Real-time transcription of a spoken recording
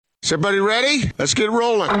Is everybody ready? Let's get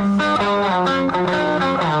rolling.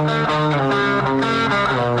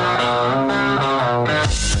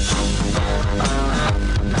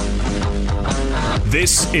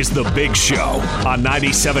 This is The Big Show on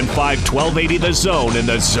 97.5 1280 The Zone and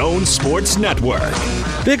The Zone Sports Network.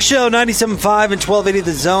 Big Show 97.5 and 1280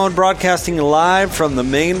 The Zone, broadcasting live from the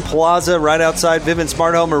main plaza right outside Vivint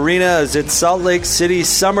Smart Home Arena as it's Salt Lake City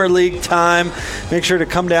Summer League time. Make sure to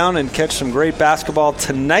come down and catch some great basketball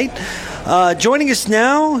tonight. Joining us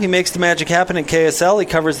now, he makes the magic happen at KSL. He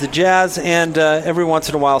covers the Jazz and every once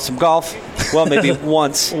in a while some golf. Well, maybe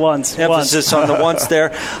once. Emphasis on the once there.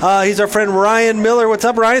 He's our friend Ryan Miller. What's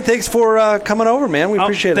up, Ryan? Thanks for coming over, man. We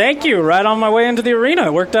appreciate it. Thank you. Right on my way into the arena.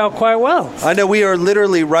 It worked out quite well. I know we are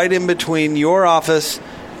literally right in between your office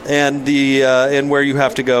and the and where you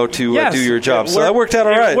have to go to do your job. So that worked out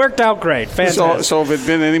all right. It worked out great. Fantastic. So if it had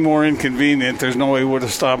been any more inconvenient, there's no way we would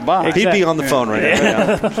have stopped by. Exactly. He'd be on the phone right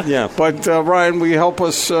now. Yeah. But, Ryan, will you help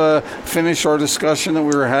us finish our discussion that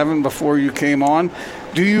we were having before you came on?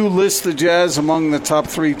 Do you list the Jazz among the top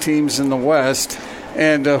 3 teams in the West?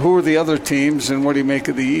 And who are the other teams, and what do you make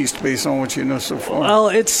of the East based on what you know so far?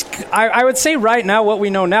 Well, I would say right now, what we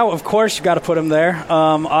know now, of course, you've got to put him there.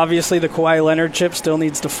 Obviously, the Kawhi Leonard chip still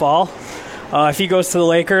needs to fall. If he goes to the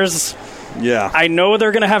Lakers, I know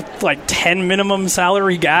they're going to have like 10 minimum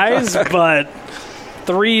salary guys, but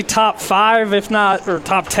 3 top 5, if not, or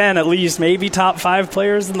top 10 at least, maybe top 5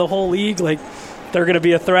 players in the whole league, like they're going to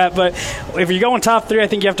be a threat. But if you're going top 3, I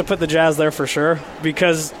think you have to put the Jazz there for sure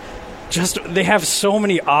because they have so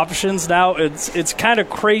many options now. It's kind of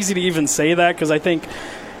crazy to even say that because I think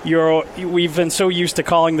we've been so used to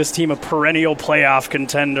calling this team a perennial playoff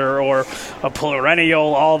contender or a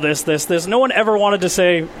perennial all this. No one ever wanted to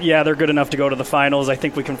say, they're good enough to go to the finals. I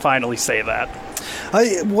think we can finally say that.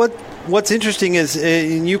 What's interesting is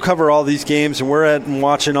you cover all these games, and we're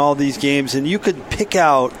watching all these games, and you could pick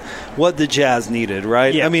out what the Jazz needed,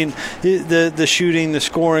 right? Yeah. I mean, the shooting, the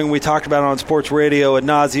scoring, we talked about it on sports radio ad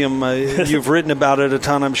nauseum. You've written about it a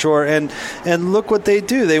ton, I'm sure. And look what they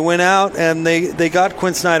do. They went out and they got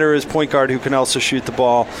Quin Snyder as point guard who can also shoot the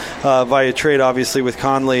ball via trade, obviously, with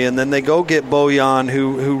Conley. And then they go get Bojan,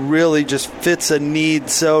 who really just fits a need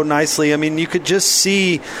so nicely. I mean, you could just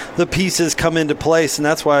see the pieces come into place, and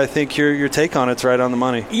that's why I think your take on it's right on the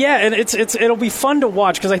money. Yeah, and it'll be fun to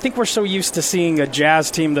watch because I think we're so used to seeing a Jazz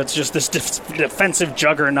team that's just this defensive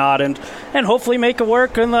juggernaut and hopefully make it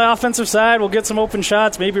work on the offensive side. We'll get some open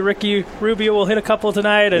shots. Maybe Ricky Rubio will hit a couple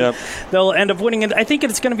tonight, and they'll end up winning. And I think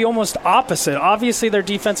it's going to be almost opposite. Obviously, their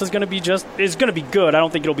defense is going to be good. I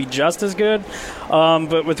don't think it'll be just as good.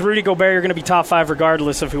 But with Rudy Gobert, you're going to be top 5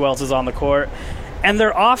 regardless of who else is on the court. And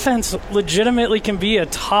their offense legitimately can be a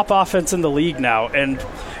top offense in the league now. And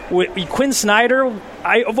Quin Snyder,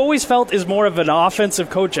 I've always felt, is more of an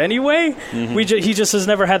offensive coach anyway. Mm-hmm. He just has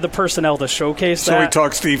never had the personnel to showcase that. So he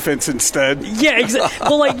talks defense instead? Yeah, exactly.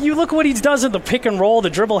 Well, you look what he does in the pick and roll,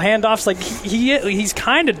 the dribble handoffs. Like he's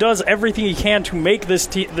kind of does everything he can to make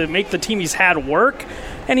make the team he's had work.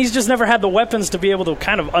 And he's just never had the weapons to be able to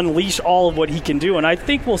kind of unleash all of what he can do. And I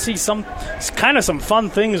think we'll see some fun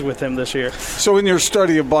things with him this year. So in your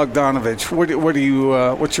study of Bogdanovich,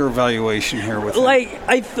 what's your evaluation here with him?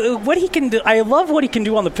 What he can do, I love what he can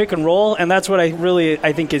do on the pick and roll, and that's what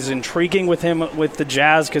I think is intriguing with him with the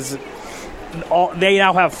Jazz because they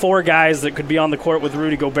now have 4 guys that could be on the court with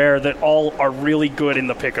Rudy Gobert that all are really good in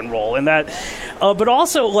the pick and roll, and that. But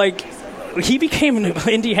also he became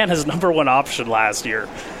Indiana's number 1 option last year.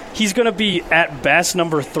 He's going to be, at best,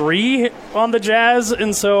 number 3 on the Jazz.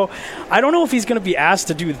 And so I don't know if he's going to be asked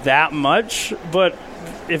to do that much, but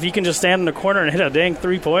if he can just stand in the corner and hit a dang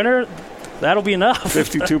three-pointer, that'll be enough.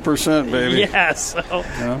 52%, baby. Yeah, so.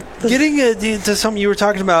 Getting to something you were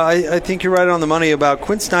talking about, I think you're right on the money about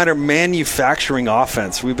Quin Snyder manufacturing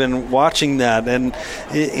offense. We've been watching that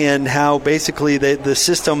and how basically the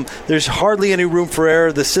system, there's hardly any room for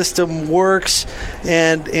error. The system works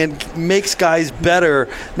and makes guys better.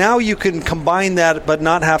 Now you can combine that but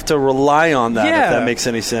not have to rely on that, if that makes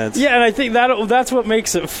any sense. Yeah, and I think that's what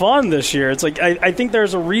makes it fun this year. It's like I think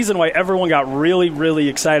there's a reason why everyone got really, really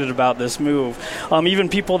excited about this move. Even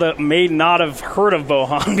people that may not have heard of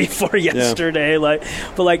Bojan before yesterday, but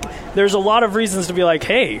there's a lot of reasons to be like,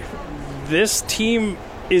 hey, this team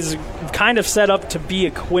is kind of set up to be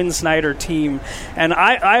a Quin Snyder team, and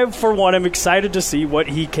I for one am excited to see what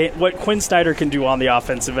Quin Snyder can do on the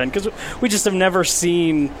offensive end because we just have never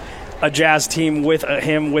seen a Jazz team with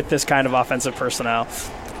him with this kind of offensive personnel.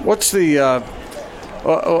 What's the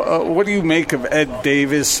What do you make of Ed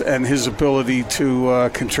Davis and his ability to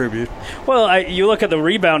contribute? Well, you look at the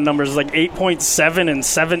rebound numbers, like 8.7 in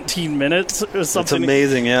 17 minutes or something. That's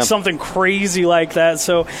amazing, yeah. Something crazy like that.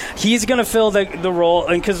 So he's going to fill the role.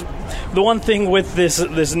 And because the one thing with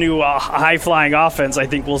this new high-flying offense I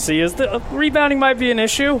think we'll see is the rebounding might be an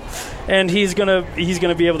issue. And he's gonna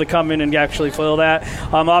be able to come in and actually fill that.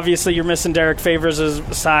 Obviously, you're missing Derek Favors'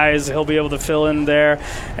 size. He'll be able to fill in there.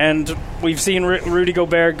 And we've seen Rudy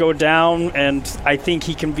Gobert go down, and I think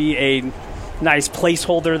he can be a nice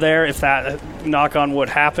placeholder there if that, knock on wood,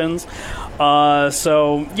 happens.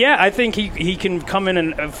 So, yeah, I think he can come in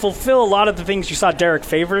and fulfill a lot of the things you saw Derek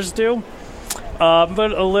Favors do.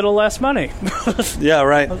 But a little less money. Yeah,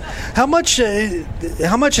 right. How much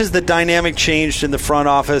has the dynamic changed in the front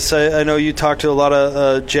office? I know you talk to a lot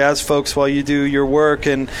of Jazz folks while you do your work,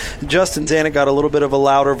 and Justin Zanuck got a little bit of a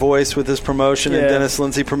louder voice with his promotion, and Dennis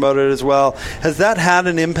Lindsey promoted as well. Has that had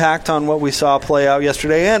an impact on what we saw play out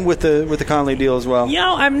yesterday, and with the Conley deal as well?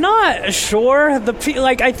 I'm not sure.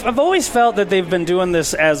 I've always felt that they've been doing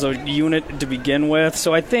this as a unit to begin with,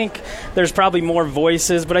 so I think there's probably more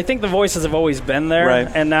voices, but I think the voices have always been there, right.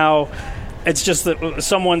 And now it's just that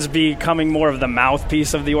someone's becoming more of the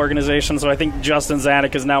mouthpiece of the organization. So I think Justin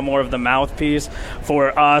Zanuck is now more of the mouthpiece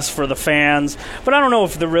for us, for the fans. But I don't know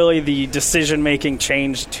if the decision-making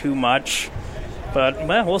changed too much. But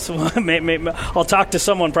we'll see. I'll talk to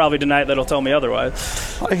someone probably tonight that'll tell me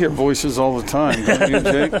otherwise. I hear voices all the time, don't you,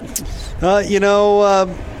 Jake?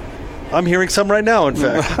 I'm hearing some right now, in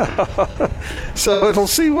fact. So it'll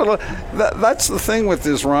see that's the thing with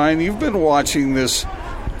this, Ryan. You've been watching this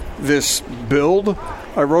build.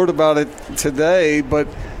 I wrote about it today, but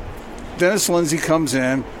Dennis Lindsey comes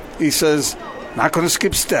in. He says, not going to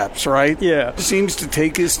skip steps, right? Yeah. Seems to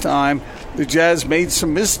take his time. The Jazz made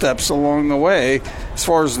some missteps along the way as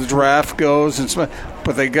far as the draft goes,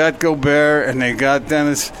 but they got Gobert and they got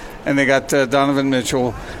Dennis and they got Donovan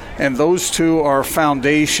Mitchell. And those two are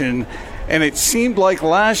foundation. And it seemed like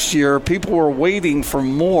last year people were waiting for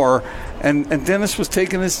more, and Dennis was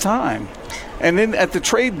taking his time. And then at the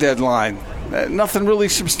trade deadline, nothing really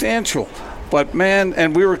substantial. But, man,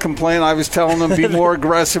 and we were complaining. I was telling him be more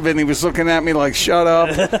aggressive, and he was looking at me like, shut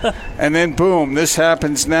up. And then, boom, this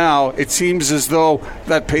happens now. It seems as though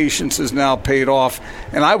that patience is now paid off.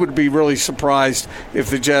 And I would be really surprised if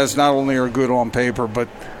the Jazz not only are good on paper, but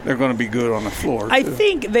they're going to be good on the floor, too. I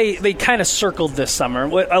think they kind of circled this summer,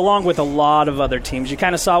 along with a lot of other teams. You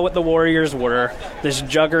kind of saw what the Warriors were, this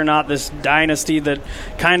juggernaut, this dynasty that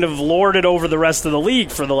kind of lorded over the rest of the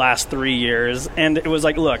league for the last 3 years. And it was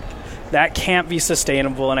like, look, that can't be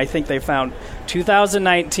sustainable. And I think they found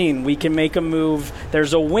 2019, we can make a move.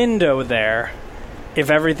 There's a window there if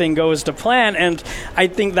everything goes to plan. And I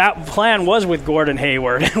think that plan was with Gordon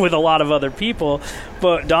Hayward and with a lot of other people.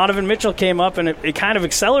 But Donovan Mitchell came up, and it kind of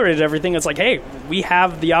accelerated everything. It's like, hey, we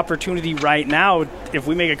have the opportunity right now. If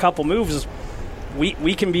we make a couple moves,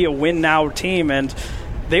 we can be a win-now team. And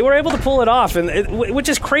they were able to pull it off, which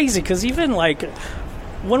is crazy because even like –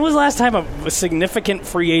 when was the last time a significant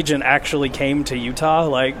free agent actually came to Utah?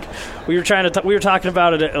 Like we were talking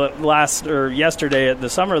about it yesterday at the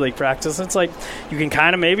summer league practice. It's like you can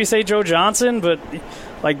kind of maybe say Joe Johnson, but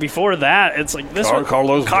like before that, it's like this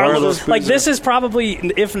Carlos. Like this is probably,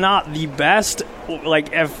 if not the best,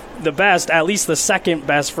 at least the second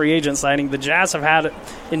best free agent signing the Jazz have had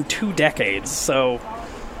in 2 decades. So.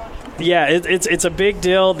 Yeah, it's a big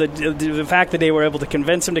deal. The fact that they were able to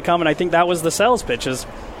convince him to come, and I think that was the sales pitch, is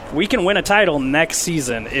we can win a title next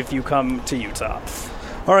season if you come to Utah.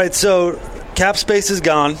 All right, so cap space is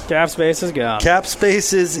gone. Cap space is gone. Cap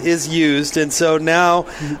space is used, and so now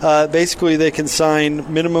basically they can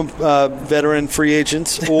sign minimum veteran free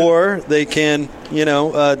agents, or they can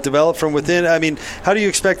develop from within. I mean, how do you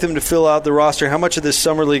expect them to fill out the roster? How much of this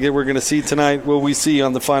summer league that we're going to see tonight will we see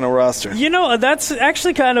on the final roster? That's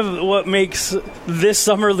actually kind of what makes this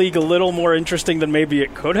summer league a little more interesting than maybe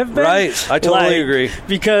it could have been. Right, I totally agree.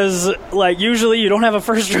 Because usually you don't have a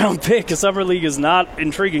first-round pick. A summer league is not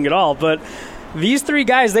intriguing at all, but these 3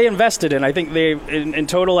 guys they invested in. I think they in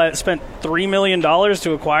total spent $3 million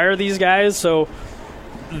to acquire these guys, so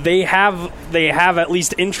they have at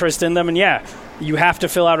least interest in them. And you have to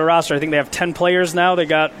fill out a roster. I think they have 10 players now. They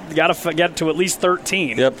got to get to at least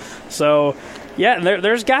 13. Yep. So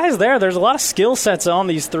there's guys there. There's a lot of skill sets on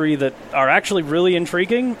these 3 that are actually really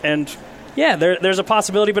intriguing. And there's a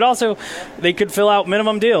possibility, but also they could fill out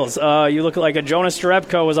minimum deals. You look at like a Jonas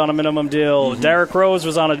Jerebko was on a minimum deal. Mm-hmm. Derrick Rose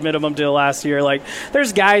was on a minimum deal last year. Like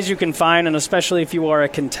there's guys you can find, and especially if you are a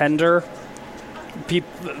contender,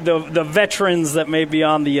 the veterans that may be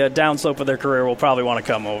on the downslope of their career will probably want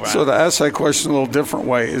to come over. So to ask that question a little different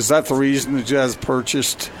way, is that the reason the Jazz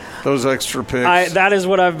purchased those extra picks? That is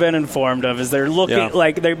what I've been informed of. Is they're looking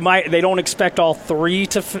like they don't expect all three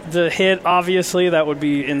to hit. Obviously, that would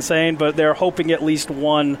be insane, but they're hoping at least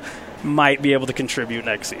one might be able to contribute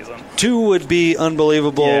next season. 2 would be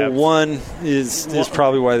unbelievable. Yeah. 1 is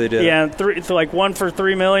probably why they did it. Yeah, and 3, so like 1 for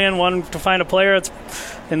 $3 million, 1 to find a player. It's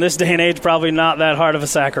in this day and age probably not that hard of a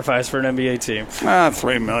sacrifice for an NBA team.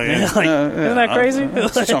 $3 million. Isn't that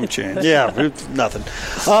crazy? Some change. Yeah, nothing.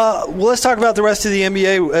 Well, let's talk about the rest of the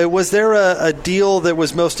NBA. Was there a deal that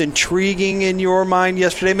was most intriguing in your mind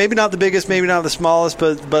yesterday? Maybe not the biggest, maybe not the smallest,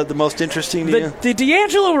 but the most interesting to you? The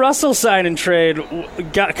D'Angelo Russell sign and trade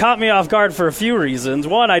caught me off guard for a few reasons.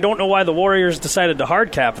 One, I don't know why the Warriors decided to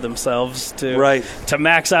hard cap themselves to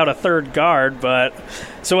max out a third guard, but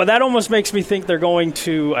so that almost makes me think they're going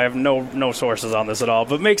to. I have no sources on this at all,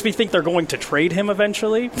 but makes me think they're going to trade him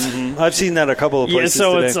eventually. Mm-hmm. I've seen that a couple of places. Yeah,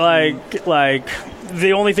 so today. It's like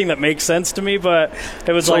the only thing that makes sense to me, but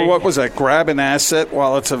it was so what was that? Grab an asset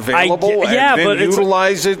while it's available, and then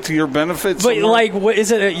utilize it to your benefit. But somewhere? What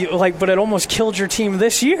is it? But it almost killed your team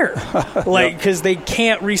this year, because they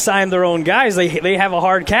can't re-sign their own guys. They have a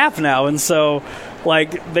hard cap now, and so.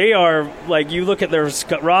 They are, you look at their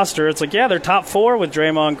roster, it's they're top 4 with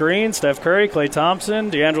Draymond Green, Steph Curry, Klay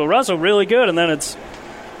Thompson, D'Angelo Russell, really good, and then it's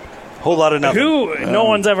a whole lot of nothing. No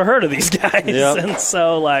one's ever heard of these guys. Yep. And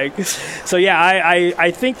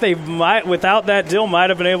I think they might, without that deal,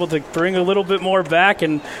 might have been able to bring a little bit more back,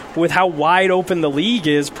 and with how wide open the league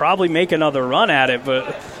is, probably make another run at it,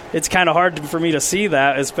 but it's kind of hard for me to see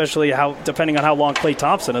that, especially depending on how long Klay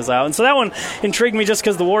Thompson is out. And so that one intrigued me just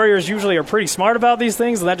because the Warriors usually are pretty smart about these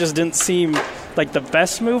things, and that just didn't seem like the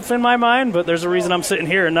best move in my mind. But there's a reason I'm sitting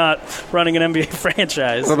here and not running an NBA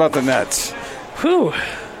franchise. What about the Nets?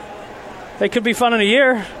 They could be fun in a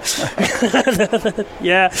year.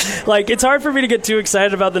 Yeah. It's hard for me to get too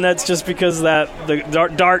excited about the Nets just because that the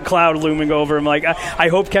dark cloud looming over them. I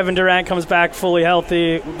hope Kevin Durant comes back fully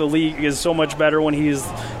healthy. The league is so much better when he's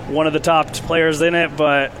one of the top players in it.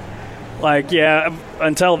 But,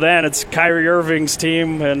 until then, it's Kyrie Irving's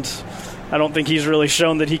team, and I don't think he's really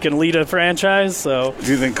shown that he can lead a franchise. So,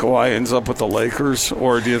 do you think Kawhi ends up with the Lakers,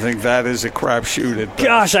 or do you think that is a crapshoot?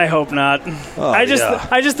 Gosh, I hope not. I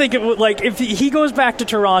just think it would, if he goes back to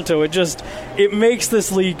Toronto, it makes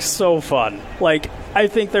this league so fun. I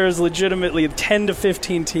think there's legitimately 10 to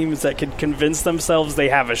 15 teams that could convince themselves they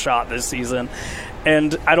have a shot this season,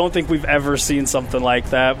 and I don't think we've ever seen something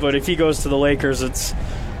like that. But if he goes to the Lakers, it's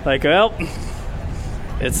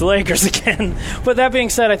it's the Lakers again. But that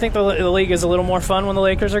being said, I think the league is a little more fun when the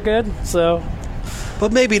Lakers are good. So,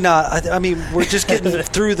 but maybe not. I mean, we're just getting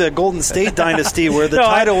through the Golden State dynasty where the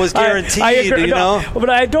title was guaranteed. I agree, but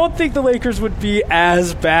I don't think the Lakers would be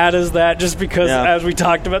as bad as that, just because, as we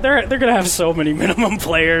talked about, they're going to have so many minimum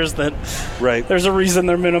players that there's a reason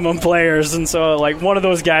they're minimum players, and so one of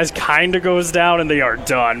those guys kind of goes down and they are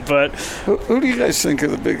done. But who do you guys think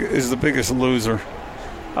is the biggest loser?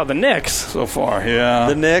 Oh, the Knicks. So far, yeah.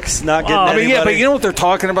 The Knicks not getting anybody. But you know what they're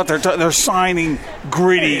talking about? They're signing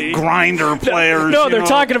gritty, grinder players. No, they're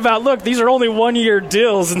talking about, look, these are only one-year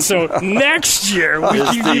deals, and so next year we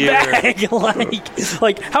keep you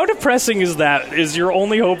back. How depressing is that? Is your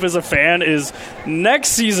only hope as a fan is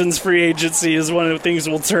next season's free agency is one of the things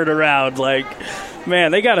we'll turn around.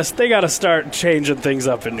 Man, they gotta start changing things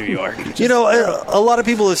up in New York. A lot of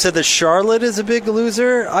people have said that Charlotte is a big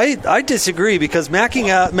loser. I disagree, because maxing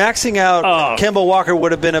out Kemba Walker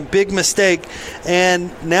would have been a big mistake,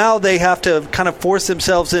 and now they have to kind of force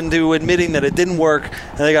themselves into admitting that it didn't work,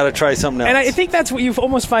 and they got to try something else. And I think that's what you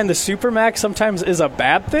almost find the Supermax sometimes is a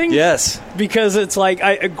bad thing. Yes, because it's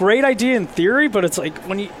a great idea in theory, but it's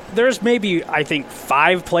there's maybe, I think,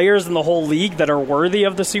 5 players in the whole league that are worthy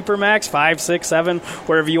of the Supermax, 5, 6, 7,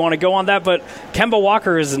 wherever you want to go on that. But Kemba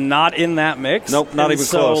Walker is not in that mix. Nope, not even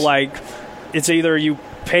close. So, it's either you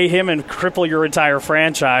pay him and cripple your entire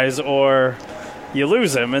franchise, or you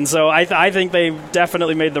lose him. And so I think they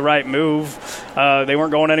definitely made the right move. They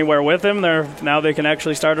weren't going anywhere with him. Now they can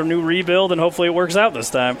actually start a new rebuild, and hopefully it works out this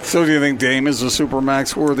time. So do you think Dame is a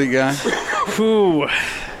Supermax-worthy guy?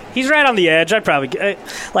 He's right on the edge. I'd probably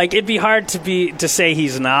it'd be hard to say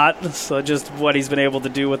he's not. So just what he's been able to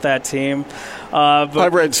do with that team. But I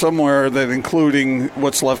read somewhere that including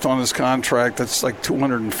what's left on his contract, that's like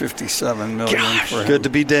 $257 million. Gosh, for him. Good to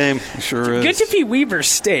be Dame. Sure is. Good to be Weber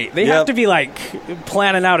State. They have to be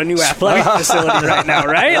planning out a new athletic facility right now,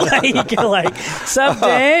 right? Sub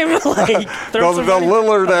Dame, throw the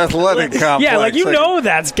Lillard Athletic Complex. Yeah,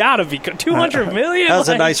 that's got to be $200 million. Has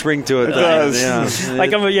a nice ring to it. It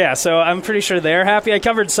does. Yeah. So I'm pretty sure they're happy. I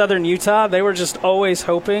covered Southern Utah. They were just always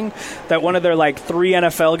hoping that one of their 3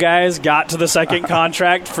 NFL guys got to the second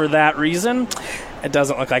contract for that reason. It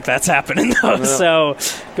doesn't look like that's happening, though. No. So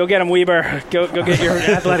go get him, Weber. Go get your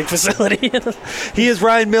athletic facility. He is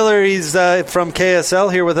Ryan Miller. He's from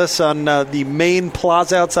KSL here with us on the main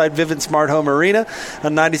plaza outside Vivint Smart Home Arena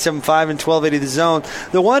on 97.5 and 1280 The Zone.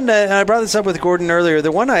 The one, and I brought this up with Gordon earlier,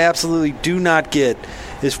 the one I absolutely do not get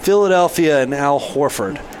is Philadelphia and Al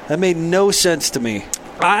Horford. That made no sense to me.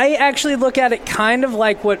 I actually look at it kind of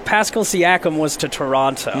like what Pascal Siakam was to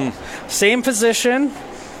Toronto. Same position,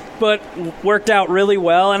 but worked out really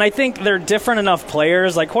well. And I think they're different enough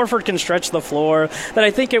players. Horford can stretch the floor that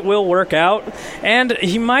I think it will work out. And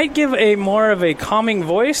he might give a more of a calming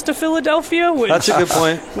voice to Philadelphia, which that's a good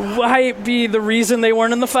point. Might be the reason they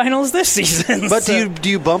weren't in the finals this season. But do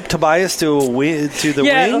you bump Tobias to the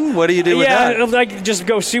wing? What do you do with that? Just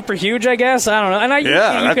go super huge, I guess. I don't know. And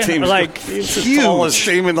that team's it's huge. The tallest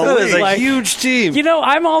team in the league. Is a huge team.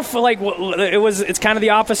 I'm all for it's kind of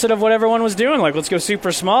the opposite of what everyone was doing. Let's go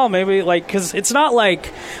super small. Maybe because it's not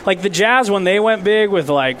like the Jazz when they went big with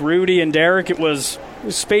Rudy and Derek. It was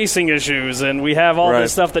spacing issues, and we have all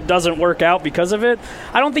this stuff that doesn't work out because of it.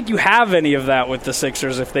 I don't think you have any of that with the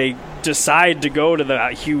Sixers if they decide to go to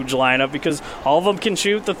that huge lineup, because all of them can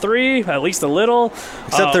shoot the three, at least a little.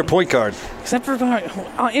 Except their point guard. Except for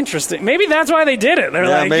interesting. Maybe that's why they did it.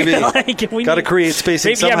 They're maybe got to create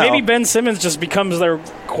spacing somehow. Yeah, maybe Ben Simmons just becomes their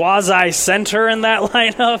quasi-center in that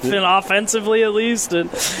lineup, and offensively at least.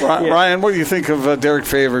 And, Ryan, what do you think of Derek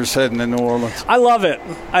Favors heading to New Orleans? I love it.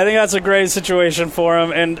 I think that's a great situation for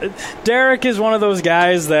him. And Derek is one of those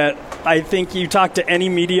guys that I think you talk to any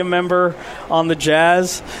media member on the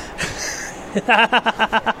Jazz.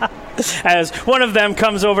 As one of them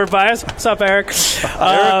comes over by us. What's up, Eric?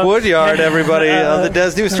 Eric Woodyard, everybody on the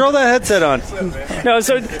Des News. Throw that headset on. No,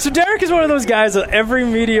 so Derek is one of those guys that every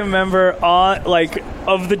media member on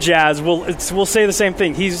of the Jazz will say the same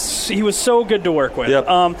thing. He was so good to work with. Yep.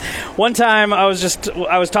 One time I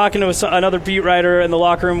was talking to another beat writer in the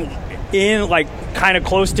locker room, kind of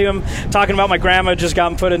close to him, talking about my grandma just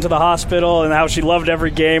gotten put into the hospital and how she loved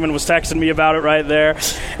every game and was texting me about it right there.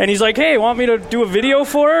 And he's like, "Hey, want me to do a video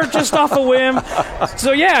for her just off a whim?"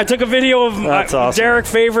 So yeah, I took a video of awesome. Derek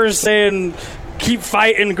Favors saying, "Keep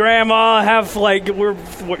fighting, Grandma. Have we're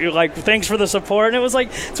thanks for the support." And it was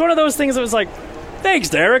it's one of those things that was thanks,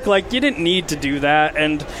 Derek. You didn't need to do that,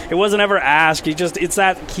 and it wasn't ever asked.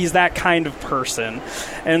 He's that kind of person,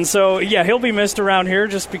 and so yeah, he'll be missed around here.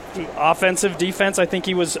 Just offensive, defense. I think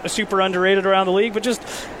he was super underrated around the league, but just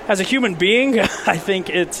as a human being, I think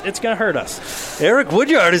it's going to hurt us. Eric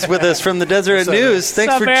Woodyard is with us from the Deseret News.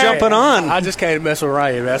 Thanks for jumping on. I just came to mess with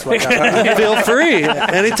Ryan. That's what I got. Feel free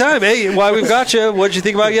anytime. Hey, while we've got you, what did you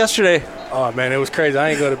think about yesterday? Oh, man, it was crazy.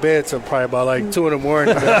 I ain't go to bed until probably about 2 in the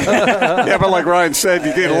morning. Yeah, but like Ryan said,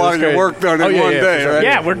 you get a lot of your work done in one day, right?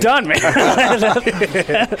 Yeah, we're done, man.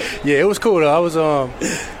 Yeah, it was cool, though. I was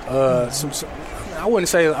I wouldn't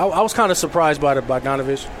say I was kind of surprised by the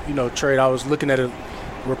Bogdanovich, trade. I was looking at the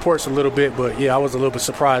reports a little bit, but yeah, I was a little bit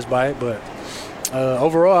surprised by it. But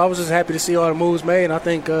overall, I was just happy to see all the moves made. And I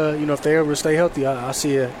think if they ever stay healthy, I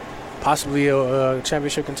see possibly a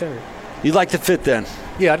championship contender. You like the fit then?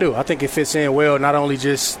 Yeah, I do. I think it fits in well. Not only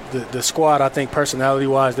just the squad, I think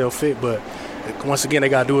personality-wise they'll fit, but once again, they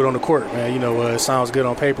got to do it on the court, man. It sounds good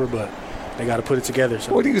on paper, but they got to put it together.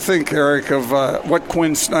 So. What do you think, Eric, of what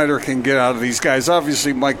Quin Snyder can get out of these guys?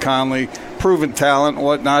 Obviously, Mike Conley, proven talent and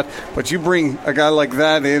whatnot, but you bring a guy like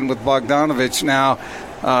that in with Bogdanovich now,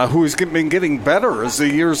 who's been getting better as the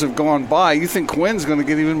years have gone by. You think Quin's going to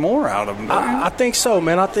get even more out of him, don't you? I think so,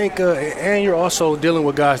 man. I think, and you're also dealing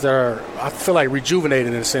with guys that are, I feel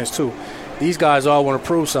rejuvenated in a sense, too. These guys all want to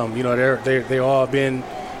prove something. They all been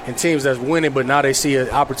in teams that's winning, but now they see an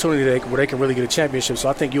opportunity where they can really get a championship. So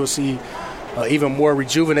I think you'll see even more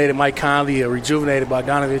rejuvenated Mike Conley, a rejuvenated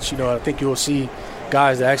Bogdanovich. I think you'll see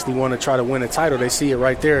guys that actually want to try to win a title. They see it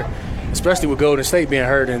right there, especially with Golden State being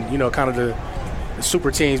hurt and, kind of the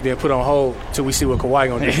super teams being put on hold till we see what Kawhi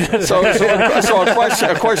going to do. So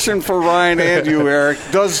a question for Ryan and you, Eric.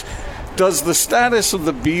 Does the status of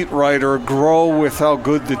the beat writer grow with how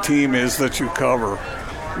good the team is that you cover?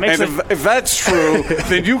 if that's true,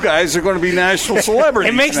 then you guys are going to be national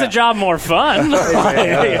celebrities. It makes the job more fun.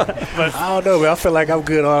 But I don't know, man. I feel like I'm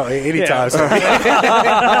good anytime.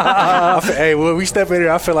 Yeah. Hey, when we step in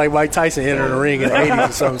here, I feel like Mike Tyson entering the ring in the 80s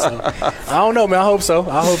or something. So. I don't know, man. I hope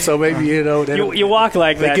so. Maybe, you walk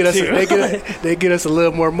like that, too. They get us a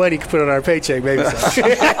little more money to put on our paycheck, maybe. So.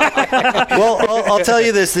 Well, I'll tell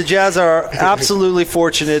you this. The Jazz are absolutely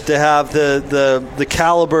fortunate to have the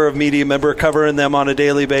caliber of media member covering them on a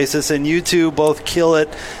daily basis, and you two both kill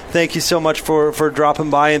it. Thank you so much for dropping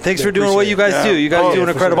by, and thanks for doing what you guys do. You guys do an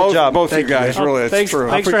incredible job. Both you guys, really. Thanks for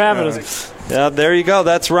having us. Yeah, there you go.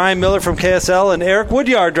 That's Ryan Miller from KSL and Eric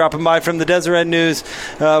Woodyard dropping by from the Deseret News.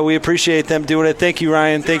 We appreciate them doing it. Thank you,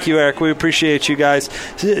 Ryan. Thank you, Eric. We appreciate you guys.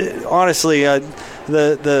 Honestly,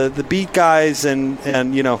 the beat guys and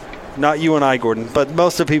not you and I, Gordon, but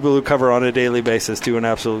most of the people who cover on a daily basis do an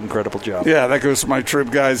absolute incredible job. Yeah, that goes to my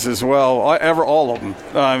Trib guys as well. All of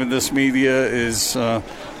them. This media is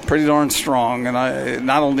pretty darn strong, and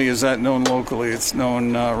not only is that known locally, it's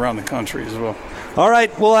known around the country as well. All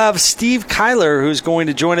right, we'll have Steve Kyler, who's going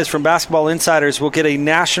to join us from Basketball Insiders. We'll get a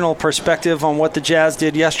national perspective on what the Jazz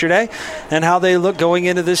did yesterday and how they look going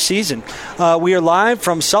into this season. We are live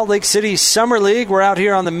from Salt Lake City Summer League. We're out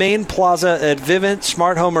here on the main plaza at Vivint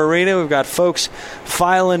Smart Home Arena. We've got folks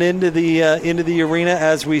filing into the arena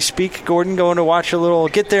as we speak. Gordon going to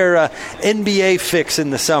get their NBA fix in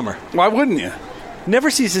the summer. Why wouldn't you?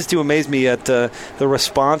 Never ceases to amaze me at the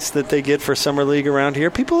response that they get for Summer League around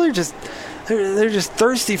here. People are just... They're just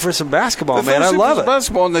thirsty for some basketball, man. I love it.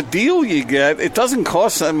 Basketball, and the deal you get, it doesn't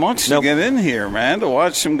cost that much to get in here, man, to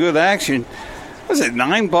watch some good action. Was it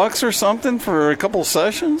 $9 or something for a couple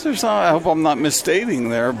sessions or something? I hope I'm not misstating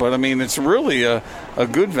there, but I mean, it's really a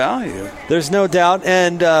good value. There's no doubt,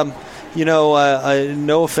 and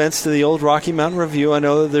no offense to the old Rocky Mountain Review. I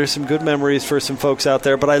know that there's some good memories for some folks out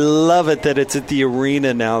there, but I love it that it's at the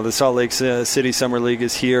arena now. The Salt Lake City Summer League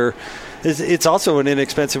is here. It's also an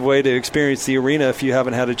inexpensive way to experience the arena if you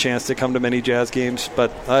haven't had a chance to come to many Jazz games.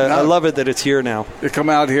 But I love it that it's here now. You come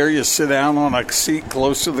out here, you sit down on a seat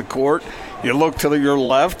close to the court, you look to your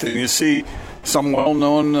left, and you see some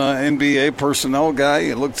well-known NBA personnel guy.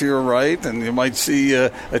 You look to your right, and you might see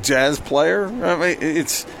a Jazz player. I mean,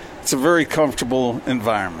 it's a very comfortable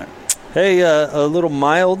environment. Hey, a little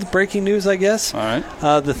mild breaking news, I guess. All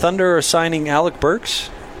right. The Thunder are signing Alec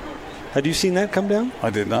Burks. Had you seen that come down? I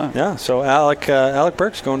did not. Yeah, so Alec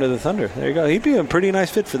Burks going to the Thunder. There you go. He'd be a pretty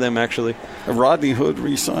nice fit for them, actually. Rodney Hood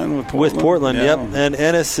re-signed with Portland. With Portland, yep. And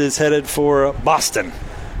Ennis is headed for Boston.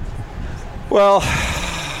 Well,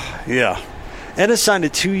 yeah. Ennis signed a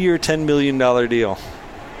 2-year, $10 million deal.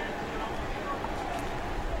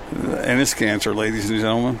 Ennis cancer, ladies and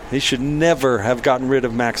gentlemen. He should never have gotten rid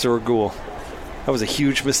of Max Orgul. That was a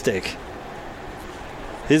huge mistake.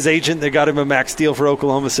 His agent that got him a max deal for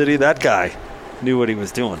Oklahoma City, that guy knew what he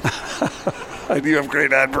was doing. You have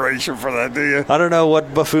great admiration for that, do you? I don't know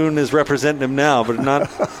what buffoon is representing him now, but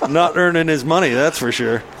not earning his money, that's for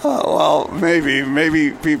sure. Well,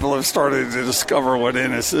 maybe people have started to discover what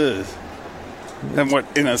Ennis is and what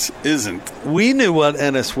Ennis isn't. We knew what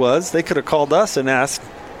Ennis was. They could have called us and asked.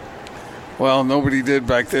 Well, nobody did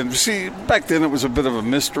back then. See, back then it was a bit of a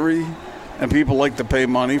mystery, and people like to pay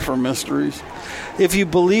money for mysteries. If you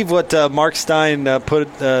believe what Mark Stein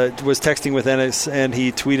was texting with Ennis, and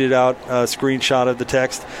he tweeted out a screenshot of the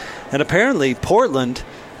text, and apparently Portland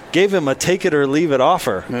gave him a take-it-or-leave-it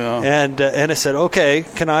offer. Yeah. And Ennis said, okay,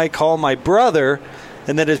 can I call my brother?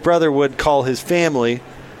 And then his brother would call his family,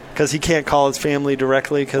 because he can't call his family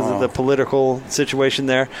directly because of the political situation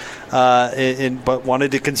there, but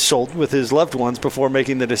wanted to consult with his loved ones before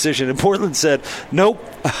making the decision. And Portland said, nope.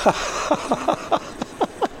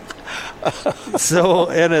 So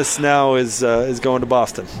Ennis now is going to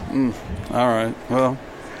Boston. All right. Well,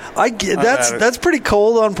 I get that's pretty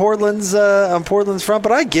cold on Portland's front,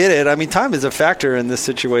 but I get it. I mean, time is a factor in this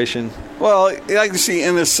situation. Well, I can see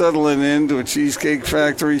Ennis settling into a cheesecake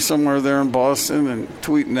factory somewhere there in Boston and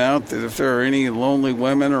tweeting out that if there are any lonely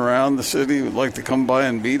women around the city who would like to come by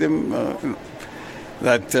and meet him,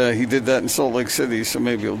 that he did that in Salt Lake City, so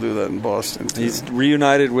maybe he'll do that in Boston, too. He's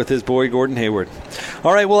reunited with his boy, Gordon Hayward.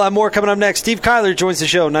 All right, we'll have more coming up next. Steve Kyler joins the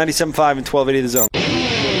show, 97.5 and 1280 The Zone.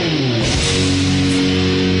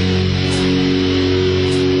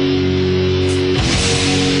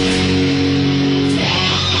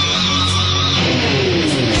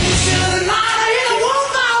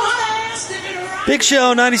 Big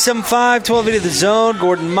Show, 97.5, 1280 The Zone.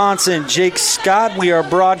 Gordon Monson, Jake Scott. We are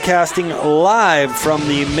broadcasting live from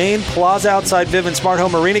the main plaza outside Vivint Smart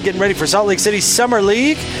Home Arena, getting ready for Salt Lake City Summer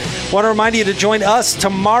League. Want to remind you to join us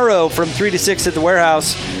tomorrow from 3 to 6 at the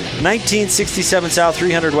warehouse. 1967 South,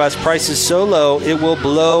 300 West. Price is so low, it will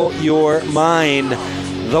blow your mind.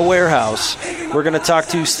 The warehouse. We're going to talk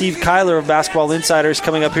to Steve Kyler of Basketball Insiders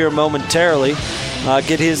coming up here momentarily.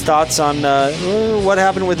 Get his thoughts on what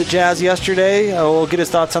happened with the Jazz yesterday. We'll get his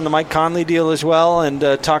thoughts on the Mike Conley deal as well, and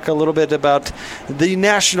talk a little bit about the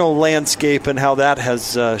national landscape and how that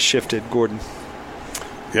has shifted, Gordon.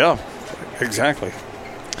 Yeah, exactly.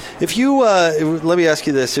 If you let me ask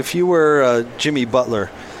you this: if you were Jimmy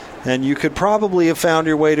Butler, and you could probably have found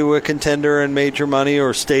your way to a contender and made your money,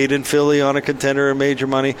 or stayed in Philly on a contender and made your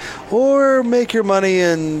money, or make your money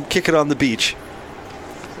and kick it on the beach,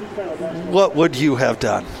 what would you have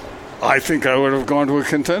done? I think I would have gone to a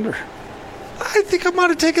contender. I think I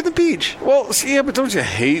might have taken the beach. Well, see, yeah, but don't you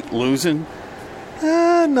hate losing?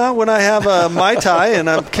 Not when I have a Mai Tai and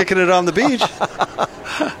I'm kicking it on the beach.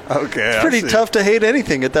 Okay. It's pretty tough to hate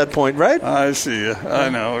anything at that point, right? I see you. I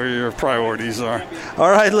know where your priorities are.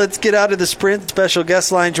 All right, let's get out of the sprint. Special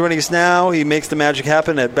guest line joining us now. He makes the magic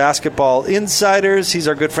happen at Basketball Insiders. He's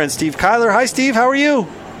our good friend Steve Kyler. Hi, Steve. How are you?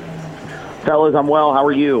 Fellas, I'm well. How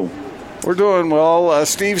are you? We're doing well.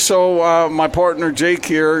 Steve, so my partner Jake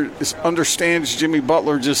here understands Jimmy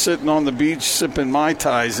Butler just sitting on the beach sipping Mai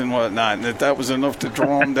Tais and whatnot, and that was enough to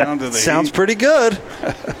draw him down to the Sounds heat. Pretty good.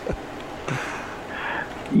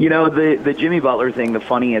 You know, the Jimmy Butler thing, the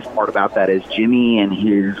funniest part about that is Jimmy and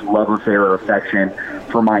his love affair or affection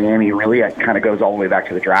for Miami really kind of goes all the way back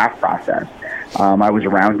to the draft process. I was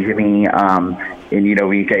around Jimmy, and, you know,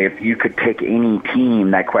 we say if you could pick any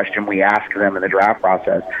team, that question we asked them in the draft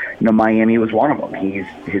process, you know, Miami was one of them. He's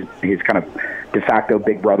his kind of de facto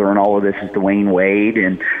big brother in all of this is Dwayne Wade,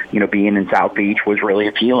 and, you know, being in South Beach was really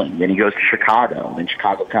appealing. Then he goes to Chicago, and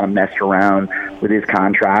Chicago kind of messed around with his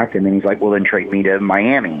contract, and then he's like, well, then trade me to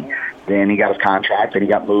Miami. Then he got his contract, and he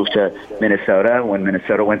got moved to Minnesota. When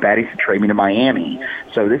Minnesota went bad, he said, trade me to Miami.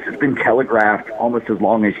 So this has been telegraphed almost as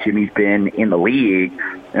long as Jimmy's been in the league,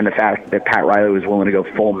 and the fact that Pat Riley was willing to go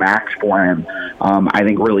full max for him, I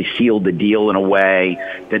think really sealed the deal in a way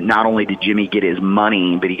that not only did Jimmy get his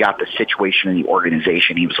money, but he got the situation in the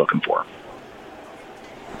organization he was looking for.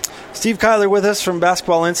 Steve Kyler with us from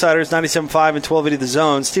Basketball Insiders, 97.5 and 1280 The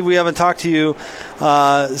Zone. Steve, we haven't talked to you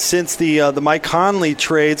since the Mike Conley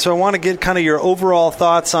trade, so I want to get kind of your overall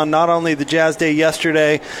thoughts on not only the Jazz day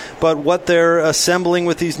yesterday, but what they're assembling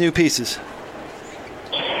with these new pieces.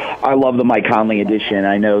 I love the Mike Conley edition.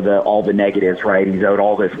 I know all the negatives, right? He's owed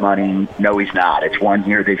all this money. No, he's not. It's 1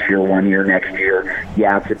 year this year, 1 year next year.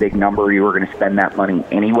 Yeah, it's a big number. You were going to spend that money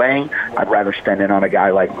anyway. I'd rather spend it on a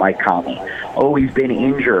guy like Mike Conley. Oh, he's been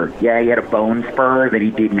injured. Yeah, he had a bone spur that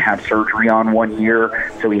he didn't have surgery on 1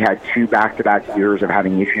 year, so he had 2 back-to-back years of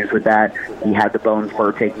having issues with that. He had the bone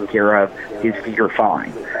spur taken care of. His feet are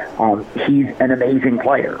fine. He's an amazing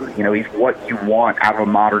player. You know, he's what you want out of a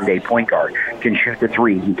modern-day point guard. He can shoot the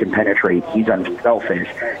three. He can penetrate. He's unselfish.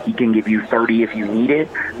 He can give you 30 if you need it.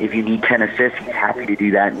 If you need 10 assists, he's happy to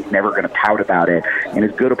do that, and he's never going to pout about it. And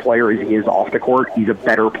as good a player as he is off the court, he's a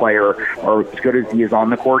better player, or as good as he is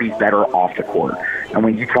on the court, he's better off the court. And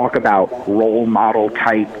when you talk about role model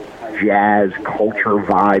type Jazz culture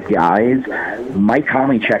vibe guys, Mike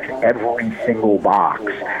Conley checks every single box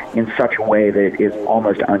in such a way that is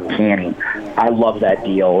almost uncanny. I love that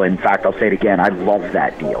deal. In fact, I'll say it again, I love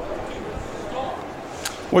that deal.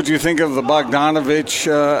 What do you think of the Bogdanovich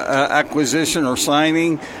acquisition or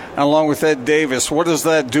signing, along with Ed Davis? What does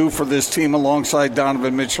that do for this team alongside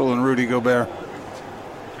Donovan Mitchell and Rudy Gobert?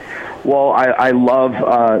 Well, I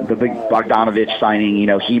love the big Bogdanovich signing. You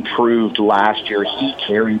know, he proved last year he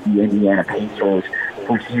carried the Indiana Pacers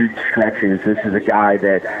for huge stretches. This is a guy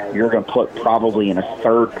that you're going to put probably in a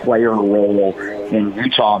third player role in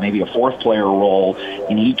Utah, maybe a fourth player role,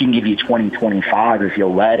 and he can give you 20, 25 if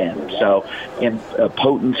you'll let him. So, a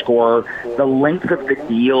potent scorer. The length of the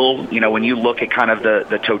deal, you know, when you look at kind of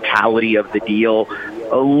the totality of the deal,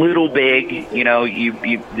 a little big, you know, you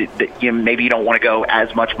maybe you don't want to go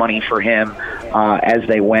as much money for him as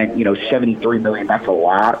they went, you know, $73 million. That's a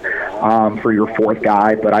lot for your fourth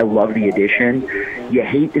guy, but I love the addition. You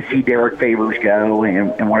hate to see Derek Favors go,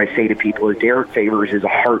 and what I say to people is Derek Favors is a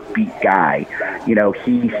heartbeat guy. You know,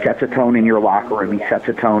 he sets a tone in your locker room. He sets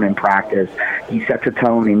a tone in practice. He sets a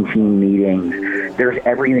tone in team meetings. There's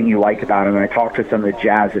everything you like about him. And I talked to some of the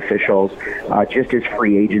Jazz officials just as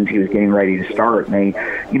free agents. He was getting ready to start, and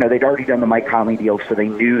they'd already done the Mike Conley deal, so they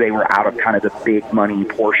knew they were out of kind of the big money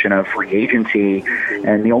portion of free agency,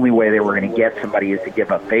 and the only way they were going to get somebody is to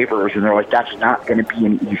give up Favors, and they're like, that's not going to be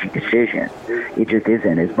an easy decision. It just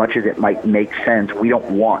isn't. As much as it might make sense, we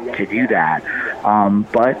don't want to do that.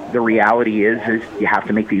 But the reality is you have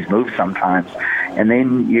to make these moves sometimes. And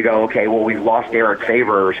then you go, okay, well, we've lost Derek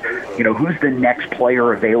Favors. Who's the next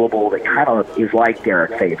player available that kind of is like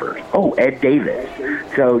Derek Favors? Oh, Ed Davis.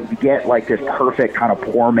 So you get like this perfect kind of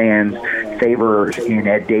poor man's Favors in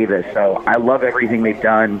Ed Davis. So I love everything they've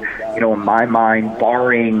done. In my mind,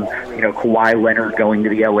 barring, Kawhi Leonard going to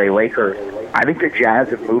the LA Lakers, I think the Jazz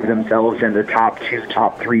have moved themselves in the top 2,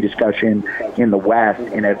 top 3 discussion in the West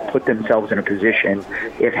and have put themselves in a position,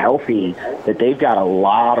 if healthy, that they've got a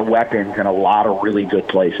lot of weapons and a lot of really good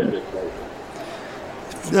places.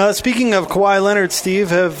 Speaking of Kawhi Leonard, Steve,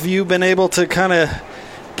 have you been able to kind of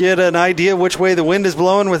get an idea which way the wind is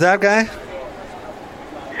blowing with that guy?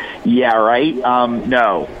 Yeah, right?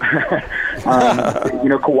 No.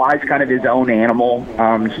 Kawhi's kind of his own animal.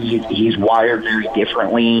 He's wired very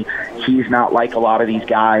differently. He's not like a lot of these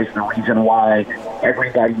guys. The reason why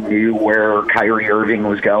everybody knew where Kyrie Irving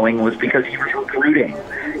was going was because he was recruiting.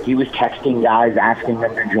 He was texting guys, asking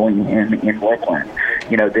them to join him in Brooklyn.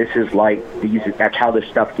 This is like that's how this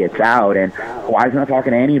stuff gets out, and Kawhi's not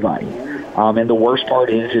talking to anybody. And the worst part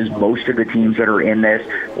is most of the teams that are in this,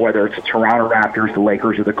 whether it's the Toronto Raptors, the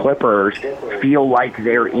Lakers, or the Clippers, feel like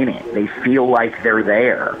they're in it. They feel like they're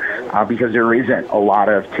there because there isn't a lot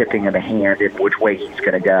of tipping of the hand in which way he's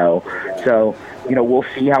going to go. So, we'll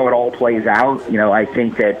see how it all plays out. I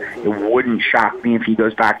think that it wouldn't shock me if he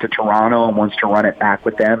goes back to Toronto and wants to run it back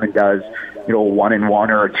with them and does, a 1-1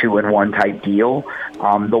 or a 2-1 type deal.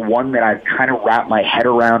 The one that I've kind of wrapped my head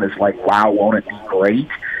around is like, wow, won't it be great?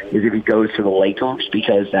 Is if he goes to the Lakers,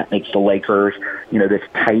 because that makes the Lakers, this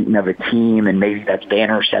titan of a team, and maybe that's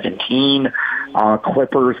banner 17.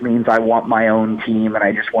 Clippers means I want my own team and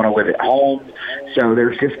I just want to live at home. So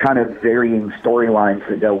there's just kind of varying storylines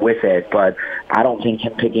that go with it, but I don't think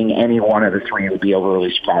him picking any one of the three would be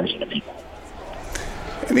overly surprising to me.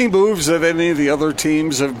 Any moves that any of the other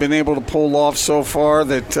teams have been able to pull off so far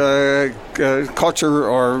that caught your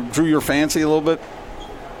or drew your fancy a little bit?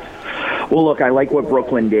 Well, look, I like what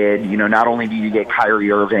Brooklyn did. Not only do you get Kyrie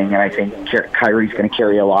Irving, and I think Kyrie's going to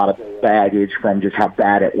carry a lot of baggage from just how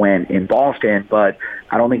bad it went in Boston, but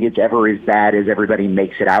I don't think it's ever as bad as everybody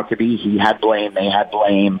makes it out to be. He had blame. They had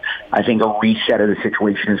blame. I think a reset of the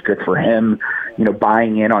situation is good for him.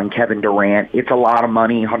 Buying in on Kevin Durant, it's a lot of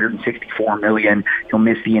money, $164 million. He'll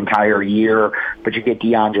miss the entire year, but you get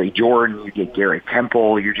DeAndre Jordan, you get Garrett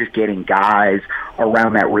Temple. You're just getting guys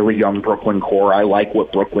around that really young Brooklyn core. I like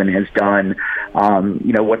what Brooklyn has done.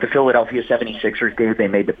 What the Philadelphia 76ers did, they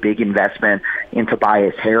made the big investment in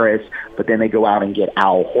Tobias Harris, but then they go out and get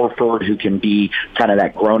Al Horford, who can be kind of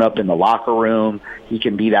that grown-up in the locker room. He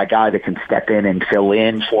can be that guy that can step in and fill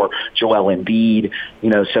in for Joel Embiid.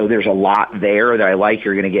 So there's a lot there that I like.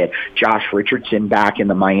 You're going to get Josh Richardson back in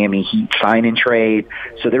the Miami Heat sign-and trade.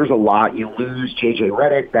 So there's a lot. You lose J.J.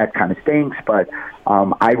 Redick. That kind of stinks, but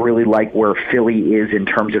I really like where Philly is in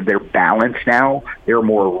terms of their balance now. They're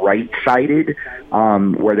more right-sided,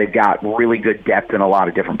 where they've got really good depth in a lot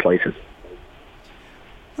of different places.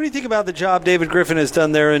 What do you think about the job David Griffin has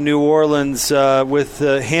done there in New Orleans with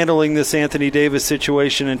handling this Anthony Davis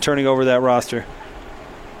situation and turning over that roster?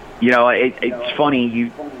 It's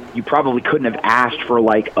funny. You probably couldn't have asked for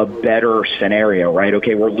like a better scenario, right?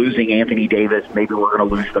 Okay, we're losing Anthony Davis. Maybe we're going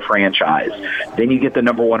to lose the franchise. Then you get the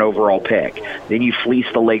number 1 overall pick. Then you fleece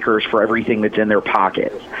the Lakers for everything that's in their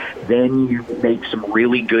pockets. Then you make some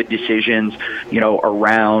really good decisions,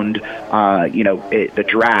 around, the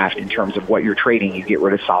draft in terms of what you're trading. You get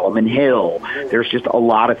rid of Solomon Hill. There's just a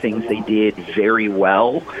lot of things they did very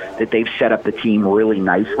well that they've set up the team really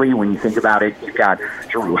nicely. When you think about it, you've got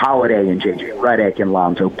Jrue Holiday and J.J. Redick and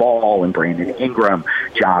Lonzo Ball and Brandon Ingram,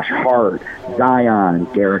 Josh Hart, Zion,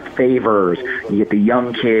 Derek Favors. You get the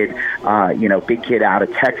young kid, big kid out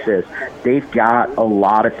of Texas. They've got a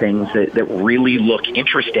lot of things that really look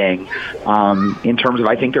interesting in terms of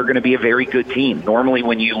I think they're going to be a very good team. Normally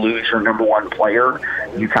when you lose your number 1 player,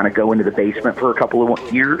 you kind of go into the basement for a couple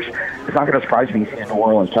of years. It's not going to surprise me to see the New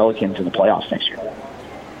Orleans Pelicans in the playoffs next year.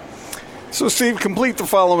 So, Steve, complete the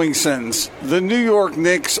following sentence. The New York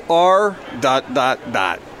Knicks are ...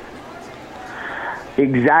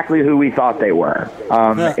 Exactly who we thought they were.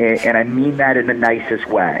 And I mean that in the nicest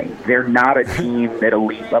way. They're not a team that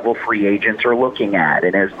elite-level free agents are looking at.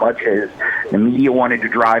 And as much as the media wanted to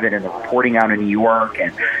drive it and the reporting out in New York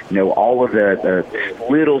and, all of the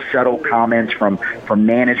little subtle comments from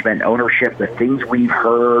management, ownership, the things we've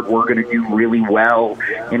heard we're going to do really well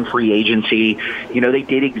in free agency, they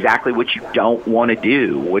did exactly what you don't want to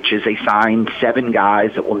do, which is they signed 7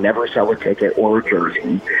 guys that will never sell a ticket or a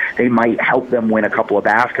jersey. They might help them win a couple couple of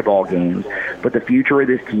basketball games. But the future of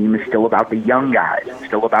this team is still about the young guys. It's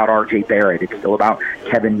still about R.J. Barrett. It's still about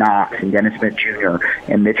Kevin Knox and Dennis Smith Jr.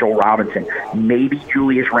 and Mitchell Robinson. Maybe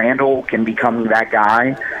Julius Randle can become that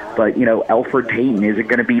guy, but, Elfrid Payton isn't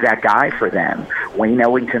going to be that guy for them. Wayne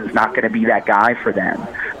Ellington's not going to be that guy for them.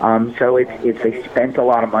 So it's they spent a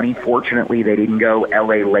lot of money. Fortunately, they didn't go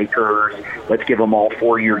L.A. Lakers, let's give them all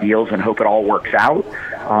 4-year deals and hope it all works out.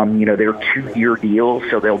 They're 2-year deals,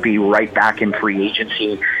 so they'll be right back in free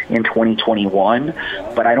agency in 2021.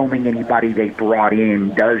 But I don't think anybody they brought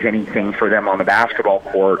in does anything for them on the basketball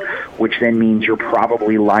court, which then means you're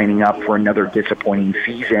probably lining up for another disappointing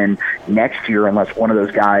season next year unless one of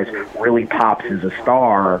those guys really pops as a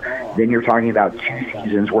star. Then you're talking about 2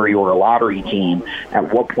 seasons where you're a lottery team.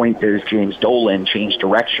 At what point does James Dolan change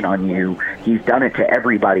direction on you? He's done it to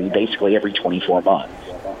everybody basically every 24 months.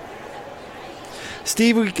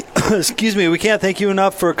 Steve, we can't thank you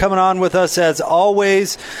enough for coming on with us as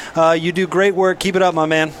always. You do great work. Keep it up, my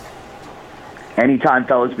man. Anytime,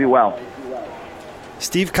 fellas. Be well.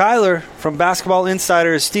 Steve Kyler from Basketball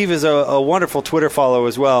Insiders. Steve is a wonderful Twitter follow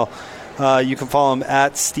as well. You can follow him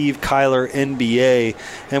at Steve Kyler NBA.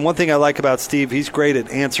 And one thing I like about Steve, he's great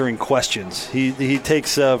at answering questions. He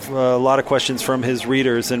takes a lot of questions from his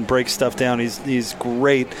readers and breaks stuff down. He's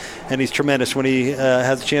great, and he's tremendous when he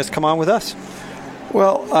has a chance to come on with us.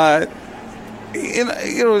 Well,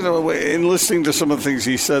 in listening to some of the things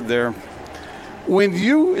he said there, when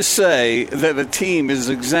you say that a team is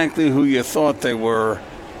exactly who you thought they were,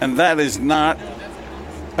 and that is not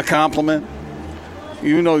a compliment,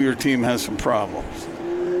 you know your team has some problems.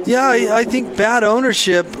 Yeah, I think bad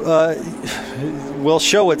ownership will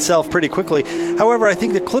show itself pretty quickly. However, I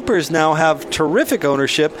think the Clippers now have terrific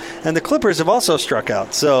ownership, and the Clippers have also struck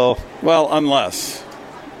out. So, well, unless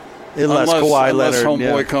Kawhi Leonard,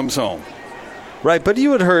 homeboy comes home. Right, but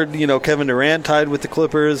you had heard, Kevin Durant tied with the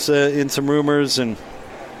Clippers in some rumors, and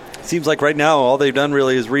it seems like right now all they've done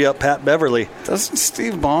really is re-up Pat Beverly. Doesn't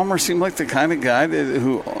Steve Ballmer seem like the kind of guy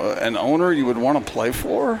who an owner you would want to play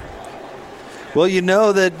for? Well, you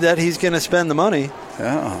know that he's going to spend the money.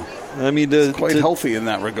 Yeah. I mean, it's quite healthy in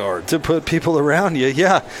that regard. To put people around you,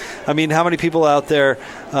 yeah. I mean, how many people out there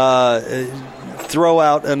throw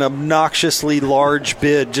out an obnoxiously large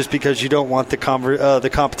bid just because you don't want the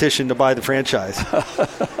competition to buy the franchise?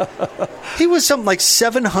 He was something like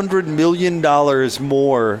 $700 million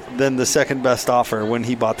more than the second best offer when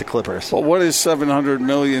he bought the Clippers. Well, what is $700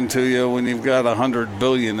 million to you when you've got $100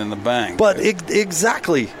 billion in the bank? But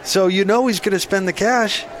exactly. So he's going to spend the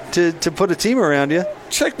cash to put a team around you.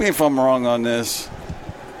 Check me if I'm wrong on this,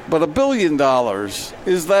 but $1 billion,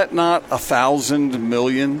 is that not 1,000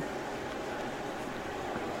 million?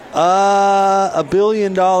 $1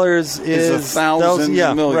 billion is 1,000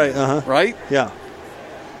 million. Right? Uh-huh. Right? Yeah.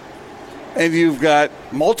 And you've got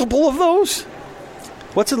multiple of those?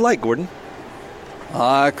 What's it like, Gordon?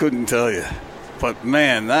 I couldn't tell you. But,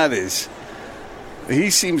 man, he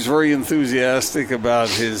seems very enthusiastic about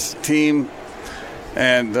his team.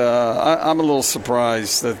 And I'm a little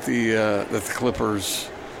surprised that the Clippers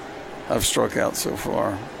have struck out so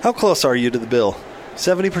far. How close are you to the bill?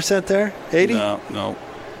 70% there? 80? No.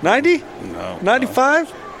 90? No. 95?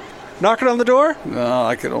 No. Knocking on the door? No,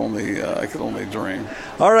 I could only dream.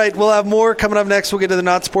 All right, we'll have more coming up next. We'll get to the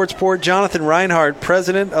Not Sports Report. Jonathan Reinhardt,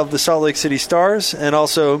 president of the Salt Lake City Stars and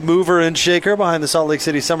also mover and shaker behind the Salt Lake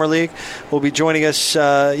City Summer League, will be joining us,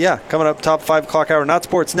 coming up top 5 o'clock hour. Not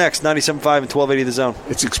Sports next, 97.5 and 1280 The Zone.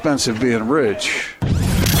 It's expensive being rich.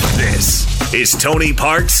 This is Tony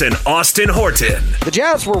Parks and Austin Horton. The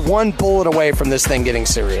Jazz were one bullet away from this thing getting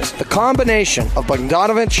serious. The combination of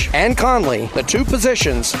Bogdanovich and Conley, the two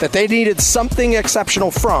positions that they needed something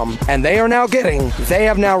exceptional from, and they are now getting, they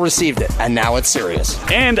have now received it, and now it's serious.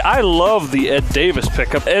 And I love the Ed Davis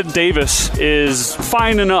pickup. Ed Davis is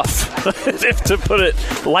fine enough, to put it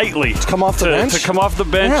lightly. To come off the bench? To come off the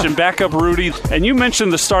bench and back up Rudy. And you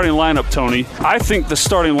mentioned the starting lineup, Tony. I think the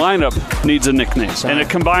starting lineup needs a nickname. And it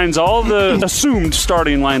combines all the assumed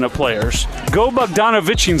starting lineup players. Go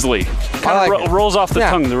Bogdanovich-Insley. Rolls off the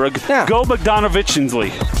tongue. Go Bogdanovich-Insley.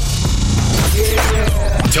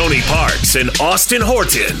 Tony Parks and Austin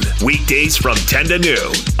Horton. Weekdays from 10 to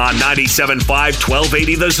noon on 97.5,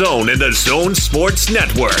 1280 The Zone and The Zone Sports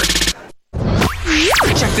Network.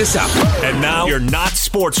 Check this out. And now your Not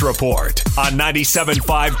Sports Report on 97.5,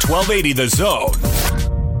 1280 The Zone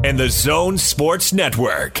and The Zone Sports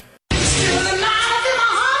Network.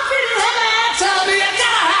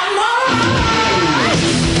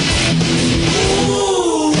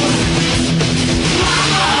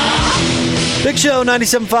 Big Show,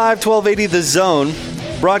 97.5, 1280 The Zone,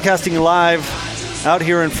 broadcasting live out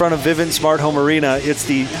here in front of Vivint Smart Home Arena. It's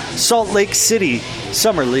the Salt Lake City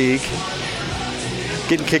Summer League.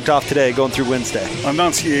 Getting kicked off today, going through Wednesday.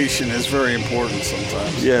 Enunciation is very important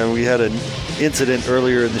sometimes. Yeah, we had an incident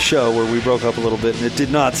earlier in the show where we broke up a little bit, and it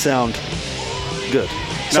did not sound good.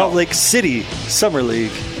 No. Salt Lake City Summer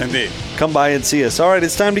League. Indeed. Come by and see us. All right,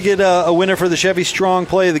 it's time to get a winner for the Chevy Strong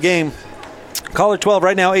Play of the Game. Caller 12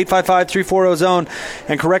 right now, 855-340-ZONE,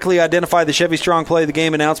 and correctly identify the Chevy Strong Play of the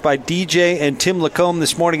Game announced by DJ and Tim Lacombe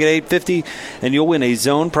this morning at 8:50, and you'll win a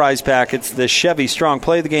Zone prize pack. It's the Chevy Strong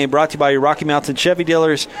Play of the Game, brought to you by your Rocky Mountain Chevy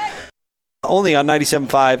dealers, only on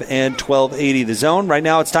 97.5 and 1280 The Zone. Right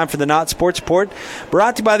now, it's time for the Not Sports Report,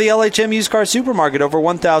 brought to you by the LHM Used Car Supermarket. Over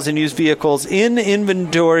 1,000 used vehicles in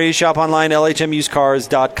inventory. Shop online,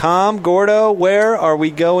 LHMusedCars.com. Gordo, where are we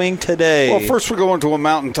going today? Well, first we're going to a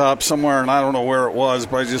mountaintop somewhere, and I don't know where it was,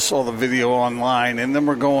 but I just saw the video online. And then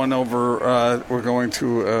we're going to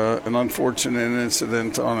an unfortunate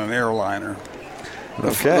incident on an airliner.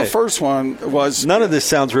 The first one was... None of this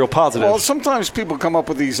sounds real positive. Well, sometimes people come up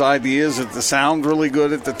with these ideas that sound really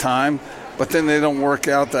good at the time, but then they don't work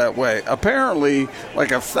out that way. Apparently, like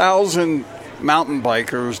 1,000 mountain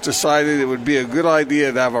bikers decided it would be a good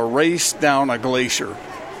idea to have a race down a glacier.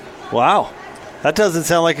 Wow. That doesn't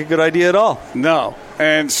sound like a good idea at all. No.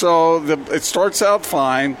 And so it starts out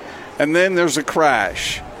fine, and then there's a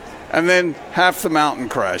crash. And then half the mountain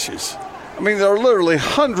crashes. I mean, there are literally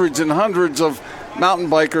hundreds and hundreds of mountain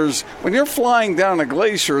bikers. When you're flying down a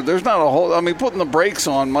glacier, there's not a whole... I mean, putting the brakes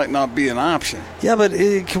on might not be an option. Yeah, but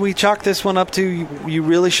can we chalk this one up to you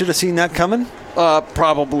really should have seen that coming?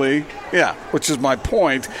 Probably, yeah, which is my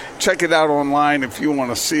point. Check it out online if you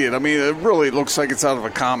want to see it. I mean, it really looks like it's out of a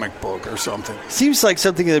comic book or something. Seems like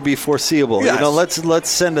something that would be foreseeable. Yes. You know, let's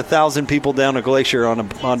send 1,000 people down a glacier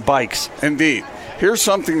on bikes. Indeed. Here's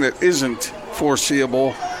something that isn't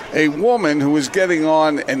foreseable. A woman who was getting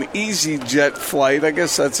on an EasyJet flight, I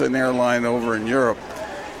guess that's an airline over in Europe.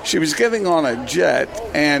 She was getting on a jet,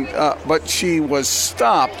 and but she was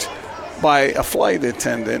stopped by a flight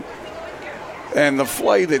attendant, and the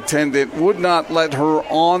flight attendant would not let her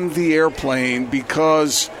on the airplane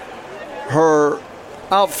because her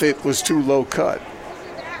outfit was too low cut.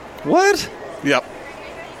 What? Yep.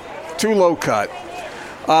 Too low cut.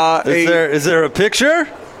 Is there a picture?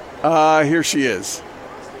 Here she is.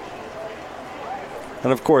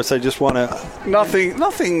 And, of course, I just want to...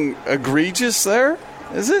 Nothing egregious there,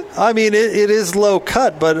 is it? I mean, it is low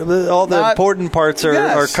cut, but all the important parts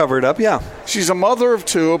are covered up, yeah. She's a mother of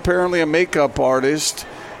two, apparently a makeup artist,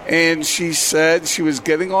 and she said she was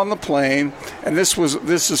getting on the plane, and this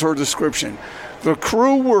is her description. The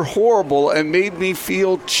crew were horrible and made me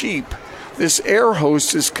feel cheap. This air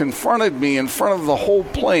hostess confronted me in front of the whole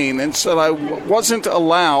plane and said I wasn't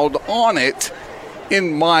allowed on it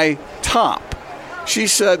in my top. She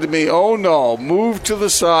said to me, "Oh no, move to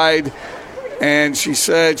the side." And she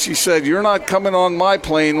said, "You're not coming on my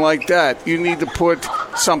plane like that. You need to put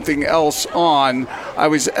something else on." I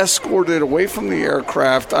was escorted away from the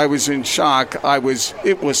aircraft. I was in shock.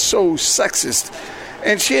 It was so sexist.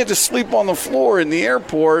 And she had to sleep on the floor in the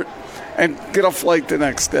airport and get a flight the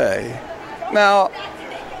next day. Now,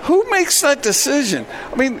 who makes that decision?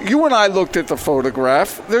 I mean, you and I looked at the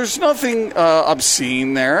photograph. There's nothing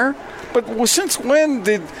obscene there. But since when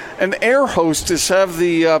did an air hostess have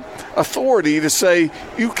the authority to say,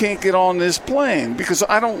 you can't get on this plane because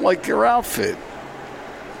I don't like your outfit?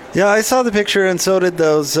 Yeah, I saw the picture, and so did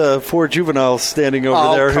those 4 juveniles standing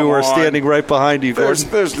over there who were standing right behind you.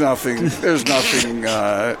 There's nothing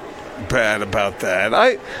bad about that.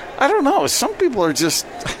 I don't know. Some people are just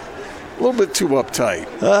a little bit too uptight.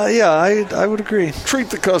 Yeah, I would agree.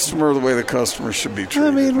 Treat the customer the way the customer should be treated.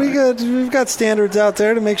 I mean, we've got standards out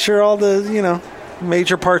there to make sure all the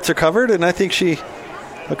major parts are covered, and I think she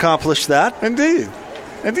accomplished that. Indeed.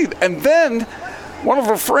 And then one of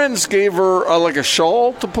her friends gave her like a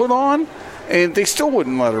shawl to put on, and they still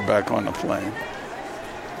wouldn't let her back on the plane.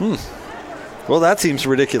 Well, that seems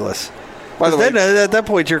ridiculous. By the way, at that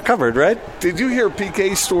point, you're covered, right? Did you hear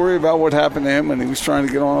PK's story about what happened to him when he was trying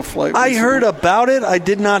to get on a flight? I heard about it. I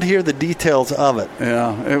did not hear the details of it.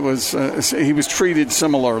 Yeah, it was. He was treated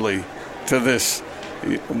similarly to this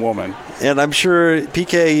woman. And I'm sure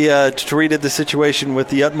PK treated the situation with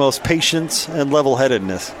the utmost patience and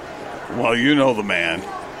level-headedness. Well, you know the man.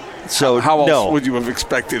 So how else would you have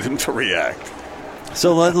expected him to react?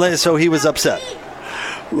 So he was upset.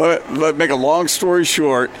 Let make a long story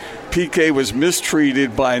short, PK was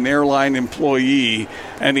mistreated by an airline employee,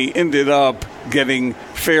 and he ended up getting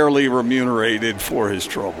fairly remunerated for his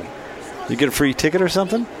trouble. You get a free ticket or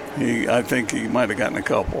something? I think he might have gotten a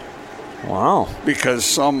couple. Wow. Because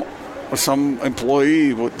some some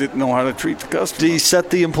employee didn't know how to treat the customer. Do you set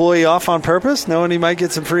the employee off on purpose, knowing he might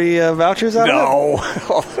get some free vouchers out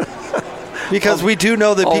of it? Because we do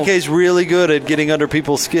know that PK's really good at getting under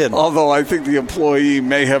people's skin. Although I think the employee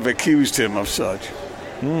may have accused him of such.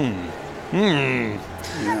 Yeah.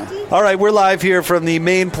 All right, we're live here from the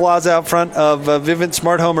main plaza out front of Vivint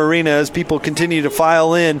Smart Home Arena as people continue to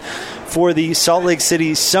file in for the Salt Lake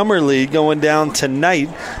City Summer League going down tonight.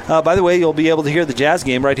 By the way, you'll be able to hear the Jazz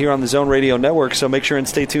game right here on the Zone Radio Network, so make sure and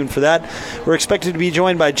stay tuned for that. We're expected to be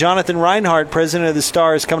joined by Jonathan Reinhardt, president of the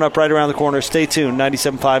Stars, coming up right around the corner. Stay tuned,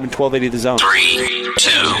 97.5 and 1280 The Zone. 3, 2,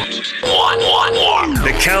 1.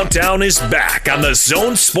 The countdown is back on the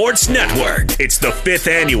Zone Sports Network. It's the 5th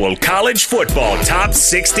annual College Football Top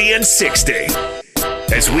 60 and 60.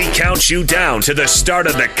 As we count you down to the start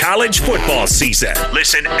of the college football season.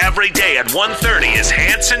 Listen every day at 1:30 as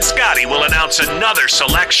Hans and Scotty will announce another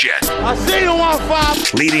selection. I see you on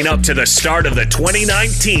 5. Leading up to the start of the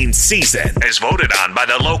 2019 season, as voted on by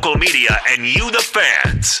the local media and you, the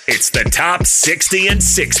fans. It's the Top 60 and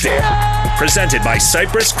 60. Presented by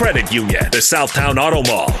Cypress Credit Union, the Southtown Auto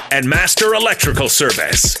Mall, and Master Electrical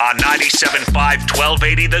Service on 97.5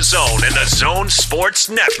 1280 The Zone and the Zone Sports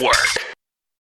Network.